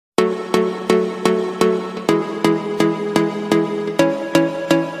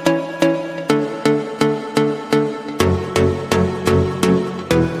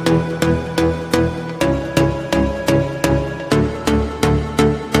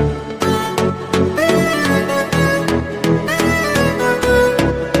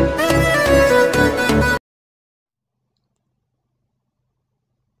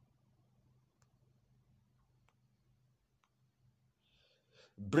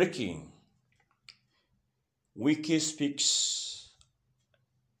Breaking. Wike speaks.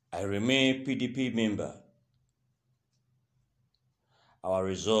 I remain PDP member. Our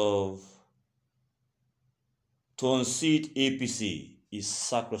resolve to unseat APC is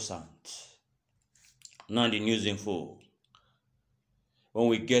sacrosanct. Now the news info. When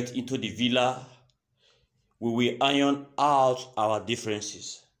we get into the villa, we will iron out our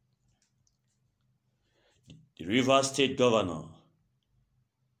differences. The Rivers State Governor,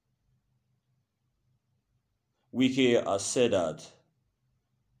 Wike, has said that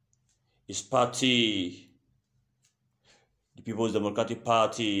his party, the People's Democratic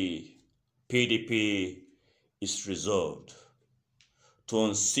Party, PDP, is resolved to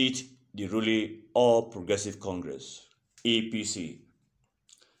unseat the ruling All Progressive Congress, APC,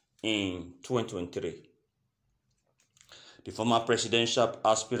 in 2023. The former presidential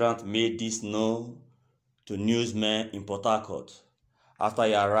aspirant made this known to newsmen in Port Harcourt after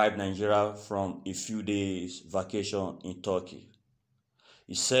he arrived in Nigeria from a few days vacation in Turkey.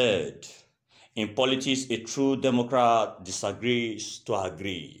 He said, "In politics, a true Democrat disagrees to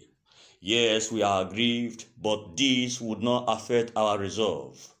agree. Yes, we are aggrieved, but this would not affect our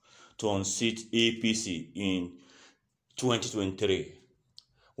resolve to unseat APC in 2023.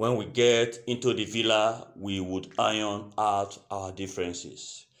 When we get into the villa, we would iron out our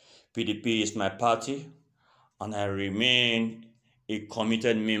differences. PDP is my party, and I remain a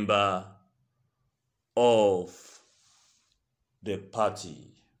committed member of the party."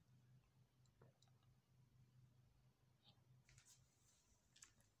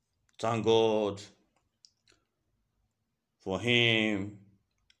 Thank God for him.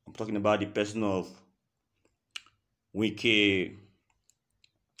 I'm talking about the person of Wike,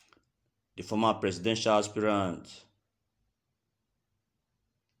 the former presidential aspirant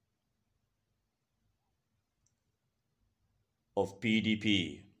of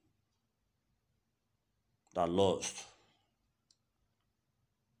PDP that lost.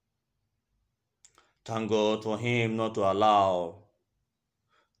 Thank God for him not to allow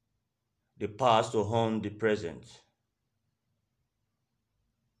the past to haunt the present,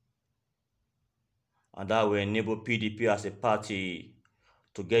 and that will enable PDP as a party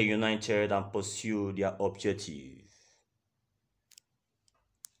to get united and pursue their objective.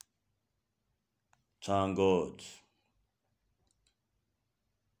 Thank God.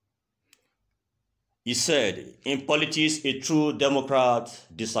 He said, "In politics, a true Democrat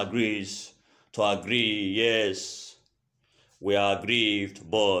disagrees to agree. Yes, we are aggrieved,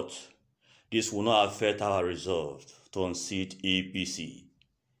 but this will not affect our resolve to unseat APC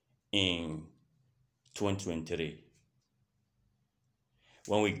in 2023.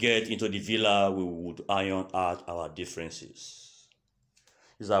 When we get into the villa, we would iron out our differences."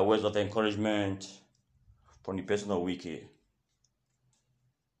 These are words of encouragement from the person of Wike.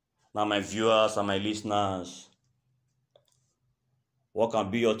 Now, my viewers and my listeners, what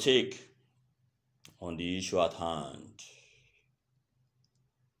can be your take on the issue at hand?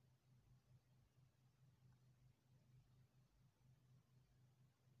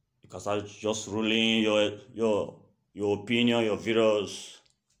 Because I just ruling your opinion, your various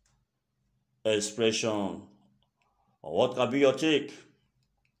expression, or what can be your take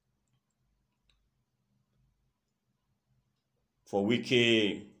for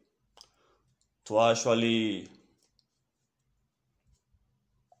Wike to actually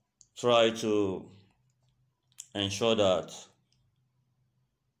try to ensure that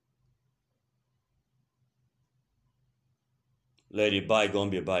let it bygone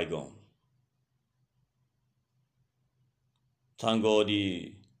be bygone. Thank God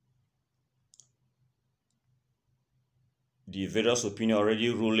the various opinion already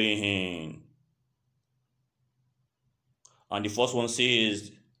ruling in. And the first one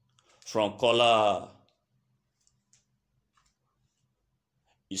says from caller,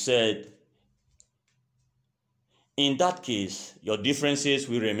 he said, "In that case, your differences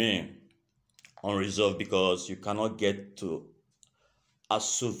will remain unresolved because you cannot get to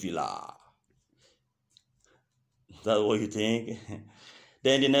Asuvila." That's what you think?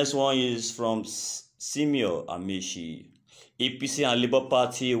 Then the next one is from Simio Amishi. "APC and Labour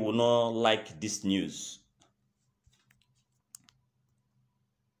Party will not like this news."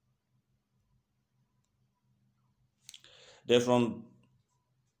 Then from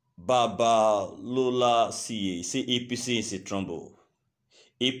Baba Lola CA, say APC is in trouble.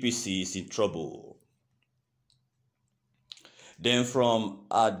 APC is in trouble. Then from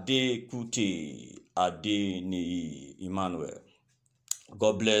Adekute Adeni Emmanuel,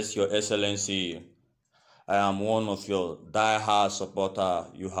 "God bless your excellency. I am one of your die-hard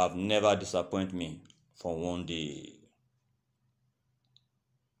supporter. You have never disappointed me for one day."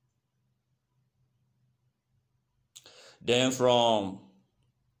 Then from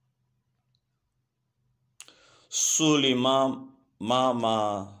Suleiman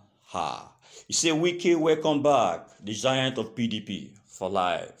Mamaha, he said, Wike, welcome back, the giant of PDP for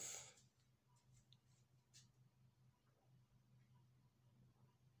life.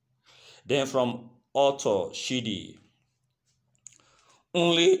 Then from Otto Shidi,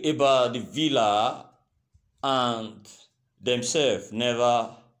 only about the villa and themselves,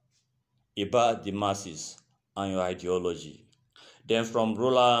 never about the masses and your ideology. Then from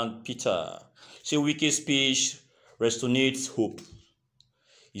Roland Peter, say Wike's speech resonates hope.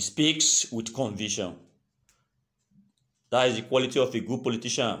 He speaks with conviction. That is the quality of a good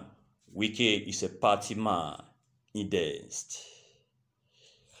politician. Wike is a party man in dest.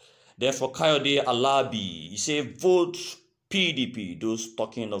 Then for Kayode Alabi, he said vote PDP. Those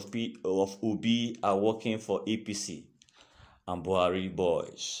talking of Obi are working for APC and Buhari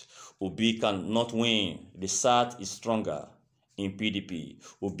boys. Obi cannot win. The South is stronger in PDP.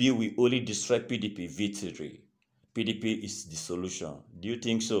 Obi will only destroy PDP victory. PDP is the solution. Do you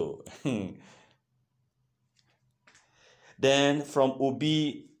think so? Then from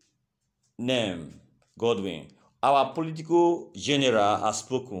Obi name Godwin, our political general has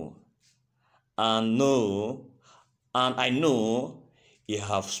spoken, and I know he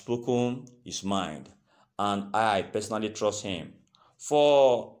have spoken his mind, and I personally trust him,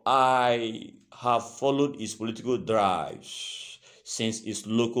 for I have followed his political drives since his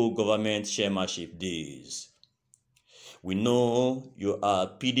local government chairmanship days. We know you are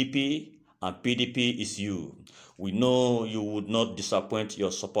PDP and PDP is you. We know you would not disappoint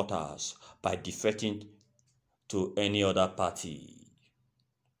your supporters by defecting to any other party.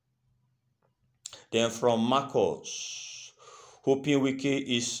 Then from Marcos, hoping Wike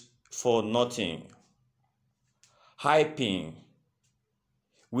is for nothing, hyping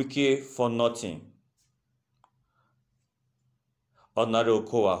Wike for nothing. Ordinary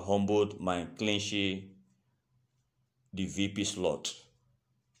Okowa humbled my clenchy the VP slot.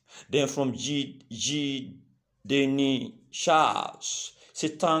 Then from G Denny Charles, say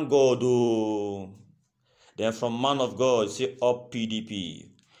thank God. Oh. Then from Man of God, say up PDP.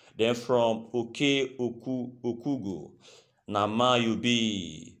 Then from Okugo, Nama you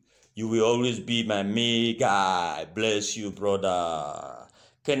be, you will always be my main guy. Bless you, brother.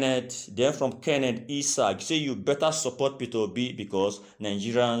 Kenneth, then from Kenneth Isaac, say you better support Peter Obi because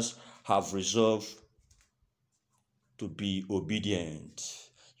Nigerians have resolved to be obedient.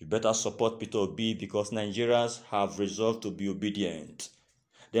 You better support Peter Obi because Nigerians have resolved to be obedient.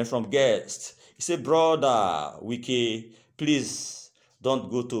 Then from Guest, he said, brother Wike, please don't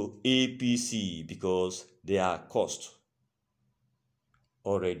go to APC because they are cost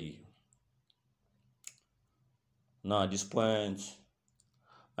already. Now at this point,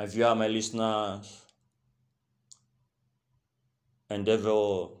 my viewer, my listeners,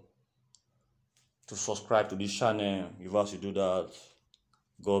 endeavor to subscribe to this channel. If you have to do that,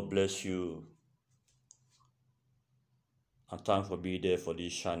 God bless you. And thanks for being there for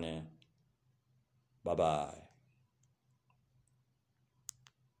this channel. Bye-bye.